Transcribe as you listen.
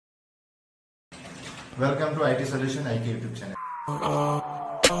Welcome to ITsolutions IK YouTube channel.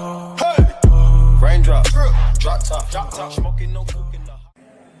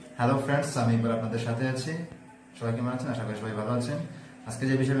 Hello friends, আমি Iqbal আপনাদের সাথে আছি। সবাই কেমন আছেন? আশা করি সবাই ভালো আছেন। আজকে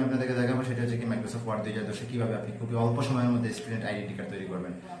যে বিষয় আমি আপনাদেরকে দেখাবো সেটা হচ্ছে কি Microsoft Word 2010 কিভাবে আপনি খুব অল্প সময়ের মধ্যে স্টুডেন্ট আইডেন্টি কার্ড তৈরি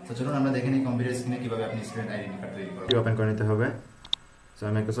করবেন। তো চলুন আমরা দেখে নিই কম্পিউটার স্ক্রিনে কিভাবে আপনি স্টুডেন্ট আইডেন্টি কার্ড তৈরি করবেন। ওপেন করে নিতে হবে। সো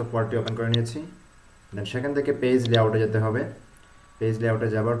আমি Microsoft Word ওপেন করে নিয়েছি। দেন সেখান থেকে পেজ লেআউটে যেতে হবে। পেজ লেআউটে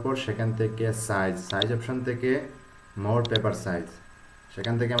যাওয়ার পর সেখান থেকে সাইজ অপশন থেকে মোর পেপার সাইজ,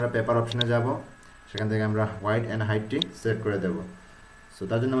 সেখান থেকে আমরা পেপার অপশনে যাব। সেখান থেকে আমরা হোয়াইট অ্যান্ড হাইটটি সিলেক্ট করে দেব। সো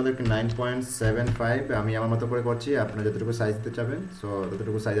তার জন্য আমাদেরকে 9.75 আমি আমার মতো করে করছি, আপনারা যতটুকু সাইজ দিতে চাবেন সো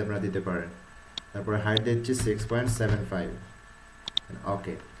ততটুকু সাইজ আপনারা দিতে পারেন। তারপরে হাইট দিচ্ছি 6.75।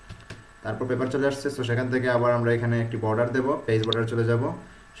 ওকে, তারপর পেপার চলে আসছে। সো সেখান থেকে আবার আমরা এখানে একটি বর্ডার দেব, পেজ বর্ডার চলে যাব।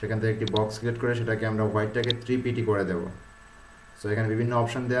 সেখান থেকে একটি বক্স সিলেক্ট করে সেটাকে আমরা হোয়াইটটাকে 3pt করে দেব। সো এখানে বিভিন্ন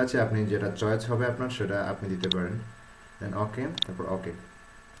অপশন দেওয়া আছে, আপনি যেটা চয়েস হবে আপনার সেটা আপনি দিতে পারেন। দেন ওকে, তারপর ওকে।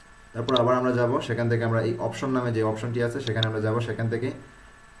 তারপর আবার আমরা যাব, সেখান থেকে আমরা এই অপশন নামে যে অপশনটি আছে সেখানে আমরা যাব। সেখান থেকে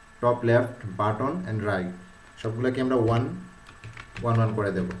top left button and right সবগুলোকে আমরা 1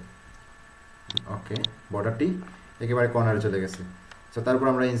 করে দেব। ওকে, বর্ডারটি একেবারে কর্নারে চলে গেছে। সো তারপর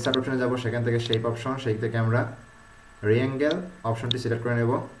আমরা ইনসার্ট অপশনে যাব। সেখান থেকে শেপ অপশন, সেই থেকে আমরা রিঅ্যাঙ্গেল অপশনটি সিলেক্ট করে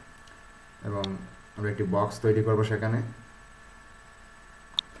নেব এবং আমরা একটি বক্স তৈরি করব সেখানে।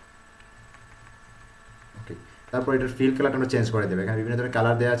 ওকে, তারপর এটার ফিল কালারটা আমরা চেঞ্জ করে দেবো। এখানে বিভিন্ন ধরনের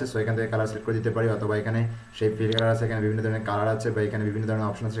কালার দেওয়া আছে, সো এখান থেকে কালার সিলেক্ট করে দিতে পারি, অথবা এখানে সেই ফিল কালার আছে, এখানে বিভিন্ন ধরনের কালার আছে, বা এখানে বিভিন্ন ধরনের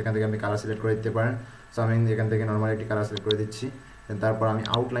অপশন আছে, সেখান থেকে আপনি কালার সিলেক্ট করে দিতে পারেন। সো আমি এখান থেকে নর্মাল একটি কালার সিলেক্ট করে দিচ্ছি। তারপর আমি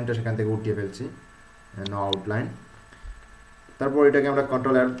আউটলাইনটা সেখান থেকে উঠিয়ে ফেলছি, নো আউটলাইন। তারপর এটাকে আমরা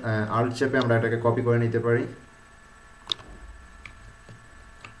কন্ট্রোল আল্ট চেপে আমরা এটাকে কপি করে নিতে পারি।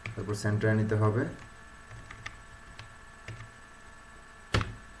 তারপর সেন্টারে নিতে হবে।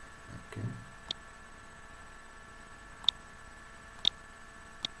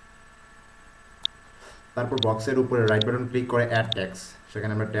 তারপর বক্সের উপরে রাইট বাটন ক্লিক করে অ্যাড ট্যাক্স,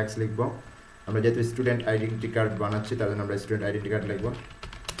 সেখানে আমরা ট্যাক্স লিখব। আমরা যেহেতু স্টুডেন্ট আইডেন্টি কার্ড বানাচ্ছি তার জন্য আমরা স্টুডেন্ট আইডেন্টি কার্ড লিখব।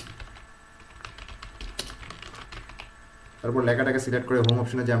 তারপর লেখাটাকে সিলেক্ট করে হোম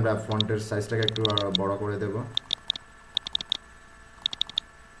অপশনে যে আমরা ফন্টের সাইজটাকে একটু বড় করে দেব।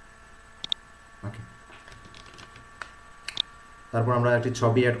 ওকে, তারপর আমরা একটি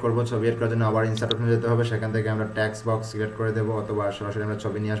ছবি অ্যাড করব। ছবি অ্যাড করার জন্য আবার ইনসার্ট অপশনে যেতে হবে। সেখান থেকে আমরা ট্যাক্স বক্স সিলেক্ট করে দেব, অথবা সরাসরি আমরা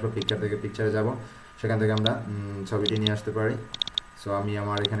ছবি নিয়ে আসবো। পিকচার থেকে পিকচারে যাব, সেখান থেকে আমরা ছবিটি নিয়ে আসতে পারি। সো আমি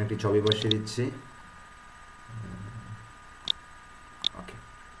আমার এখানে একটি ছবি বসিয়ে দিচ্ছি। ওকে,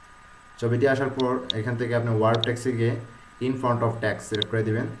 ছবিটি আসার পর এখান থেকে আপনি ওয়ার্ড টেক্সে গিয়ে in front of tax select করে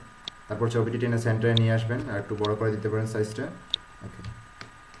দিবেন। তারপর ছবিটি টেনে সেন্টারে নিয়ে আসবেন, আর একটু বড় করে দিতে পারেন সাইজটা। ওকে,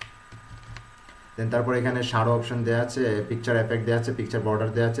 দেন তারপর এখানে শ্যাডো অপশন দেওয়া আছে, পিকচার এফেক্ট দেওয়া আছে, পিকচার বর্ডার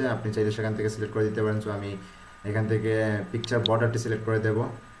দেওয়া আছে, আপনি চাইলে সেখান থেকে সিলেক্ট করে দিতে পারেন। সো আমি এখান থেকে পিকচার বর্ডারটি সিলেক্ট করে দেব,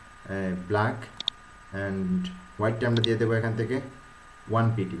 ব্ল্যাক অ্যান্ড হোয়াইটটা আমরা দিয়ে দেবো এখান থেকে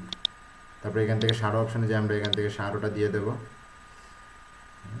 1pt। তারপর এখান থেকে শ্যাডো অপশনে যে আমরা এখান থেকে শ্যাডোটা দিয়ে দেব।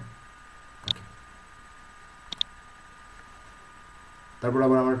 তারপর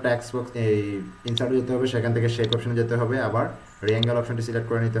আবার আমরা ট্যাক্স বক্স এই ইনসার্টে যেতে হবে, সেখান থেকে শেপ অপশনে যেতে হবে, আবার রিঅ্যাঙ্গেল অপশনটি সিলেক্ট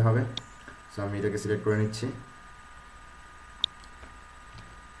করে নিতে হবে। সো আমি এটাকে সিলেক্ট করে নিচ্ছি।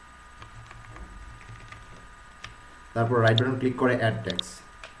 তারপর রাইট বাটন ক্লিক করে অ্যাড ট্যাক্স,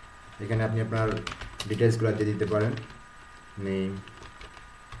 এখানে আপনি আপনার ডিটেলসগুলো দিয়ে দিতে পারেন, নেম,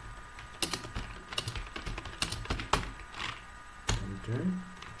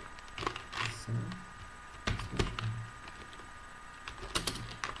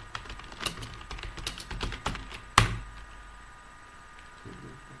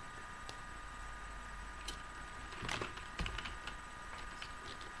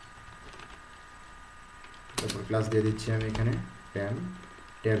 তারপর ক্লাস দিয়ে দিচ্ছি আমি এখানে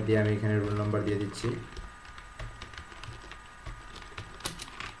ট্যাব দিয়ে আমি এখানে রোল নাম্বার দিয়ে দিচ্ছি।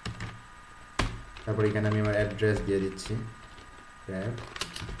 তারপর এখানে আমি আমার অ্যাড্রেস দিয়ে দিচ্ছি, ট্যাব।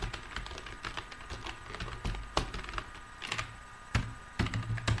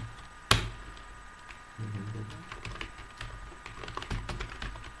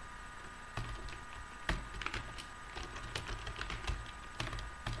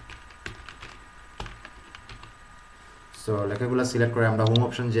 সো লেখাগুলো সিলেক্ট করে আমরা হোম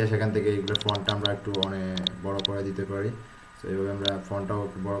অপশন যে সেখান থেকে এইগুলোর ফন্টটা আমরা একটু অনেক বড় করে দিতে পারি। সো এইভাবে আমরা ফন্টটাও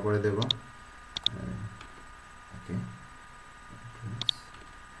একটু বড় করে দেব। ওকে,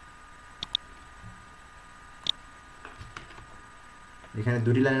 এখানে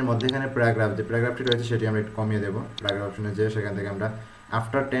দুটি লাইনের মধ্যে এখানে প্যারাগ্রাফ যে প্যারাগ্রাফটি রয়েছে সেটি আমরা একটু কমিয়ে দেব। প্যারাগ্রাফ অপশনে যে সেখান থেকে আমরা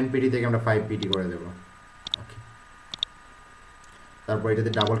আফটার 10pt থেকে আমরা 5pt করে দেব। ওকে, তারপর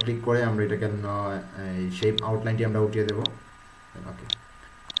এটাতে ডাবল ক্লিক করে আমরা এটাকে এই শেপ আউটলাইনটি আমরা উঠিয়ে দেব। ওকে,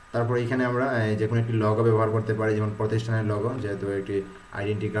 তারপর এখানে আমরা যে কোনো একটি লগো ব্যবহার করতে পারি, যেমন প্রতিষ্ঠানের লগো, যেহেতু একটি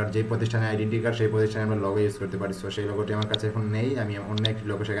আইডেন্টি কার্ড, যেই প্রতিষ্ঠানের আইডেন্টি কার্ড সেই প্রতিষ্ঠানে আমরা লগো ইউজ করতে পারি। সো সেই লগোটি আমার কাছে এখন নেই, আমি অন্য একটি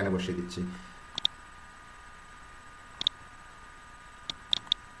লগো সেখানে বসিয়ে দিচ্ছি।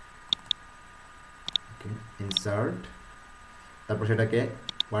 ইনসার্ট, তারপর সেটাকে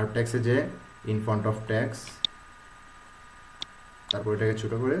ওয়ার্ড ট্যাক্সে যে ইন ফ্রন্ট অফ ট্যাক্স, তারপর এটাকে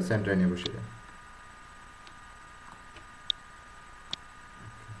ছোট করে সেন্টারে নিয়ে বসিয়ে দেয়।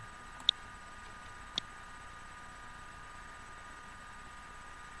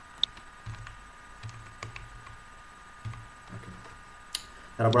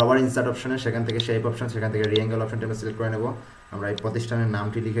 তারপর আবার ইনসার্ট অপশনে সেখান থেকে শেপ অপশন, সেখান থেকে রিঅ্যাঙ্গেল অপশনটি আমরা সিলেক্ট করে নেব। আমরা এই প্রতিষ্ঠানের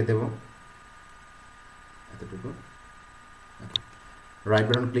নামটি লিখে দেব এতটুকু। রাইট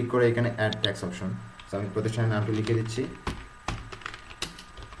বাটন ক্লিক করে এখানে অ্যাড ট্যাক্স অপশন, সো আমি প্রতিষ্ঠানের নামটি লিখে দিচ্ছি।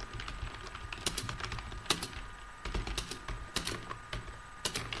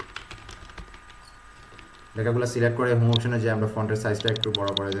 লেখাগুলো সিলেক্ট করে হোম অপশনে যে আমরা ফন্টের সাইজটা একটু বড়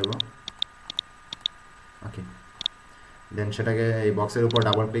করে দেব। ওকে, দেন সেটাকে এই বক্সের উপর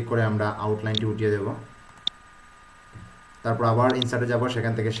ডাবল ক্লিক করে আমরা আউটলাইনটি উঠিয়ে দেব। তারপর আবার ইনসার্টে যাব,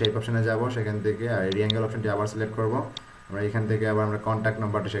 সেখান থেকে শেপ অপশনে যাব, সেখান থেকে রিঅ্যাঙ্গেল অপশনটি আবার সিলেক্ট করব। আমরা এখান থেকে আবার আমরা কন্ট্যাক্ট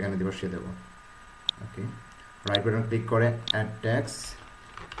নাম্বারটা সেখানে বসিয়ে দেব। ওকে, রাইট বাটন ক্লিক করে অ্যাড ট্যাক্স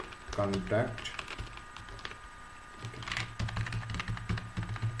কন্ট্যাক্ট,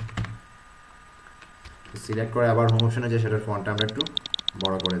 সিলেক্ট করে আবার হোম অপশনে যে সেটার ফন্টটা আমরা একটু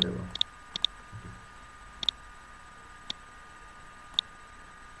বড় করে দেব।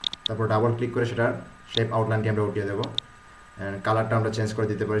 তারপর ডাবল ক্লিক করে সেটার শেপ আউটলাইনটি আমরা উঠিয়ে দেবো। কালারটা আমরা চেঞ্জ করে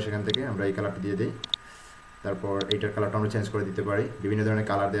দিতে পারি, সেখান থেকে আমরা এই কালারটা দিয়ে দিই। তারপর এইটার কালারটা আমরা চেঞ্জ করে দিতে পারি, বিভিন্ন ধরনের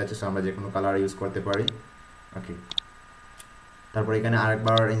কালার দেওয়া আছে, সো আমরা যে কোনো কালার ইউজ করতে পারি। ওকে, তারপর এখানে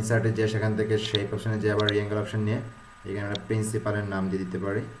আরেকবার ইনসার্টে যে সেখান থেকে শেপ অপশনে যে আবার রিঅ্যাঙ্গেল অপশন নিয়ে এখানে আমরা প্রিন্সিপালের নাম দিয়ে দিতে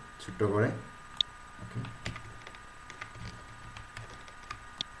পারি ছোট্ট করে। ওকে,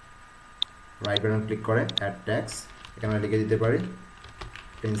 রাইট বাটন ক্লিক করে অ্যাড ট্যাক্স, এখানে আমরা লিখে দিতে পারি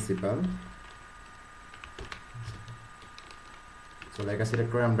প্রিন্সিপাল। সো লেখা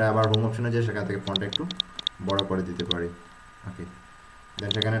সিলেক্ট করে আমরা আবার হোম অপশনে যে সেখান থেকে ফন্টটা একটু বড় করে দিতে পারি। ওকে, দেন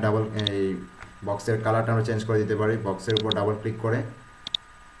সেখানে ডাবল এই বক্সের কালারটা আমরা চেঞ্জ করে দিতে পারি। বক্সের উপর ডাবল ক্লিক করে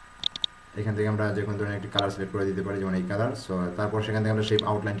এখান থেকে আমরা যে কোনো ধরনের একটি কালার সিলেক্ট করে দিতে পারি, যেমন এই কালার। সো তারপর সেখান থেকে আমরা শেপ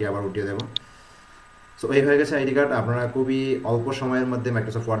আউটলাইনটি আবার উঠিয়ে দেবো। সো এই হয়ে গেছে আইডি কার্ড। আপনারা খুবই অল্প সময়ের মধ্যে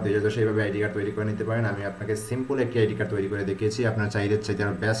মাইক্রোসফট ওয়ার্ড দিয়ে সেইভাবে আইডি কার্ড তৈরি করে নিতে পারেন। আমি আপনাকে সিম্পল একটি আইডি কার্ড তৈরি করে দেখিয়েছি, আপনারা চাইলে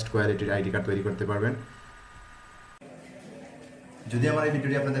বেস্ট কোয়ালিটির আইডি কার্ড তৈরি করতে পারবেন। যদি আমার এই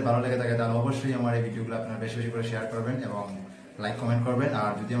ভিডিওটি আপনাদের ভালো লেগে থাকে তাহলে অবশ্যই আমার এই ভিডিওগুলো আপনারা বেশি বেশি করে শেয়ার করবেন এবং লাইক কমেন্ট করবেন।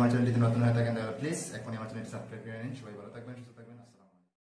 আর যদি আমার চ্যানেলটিতে নতুন হয়ে থাকেন তাহলে প্লিজ এখনই আমার চ্যানেলটি সাবস্ক্রাইব করে নিন। সবাই ভালো থাকবেন, সুস্থ থাকবেন।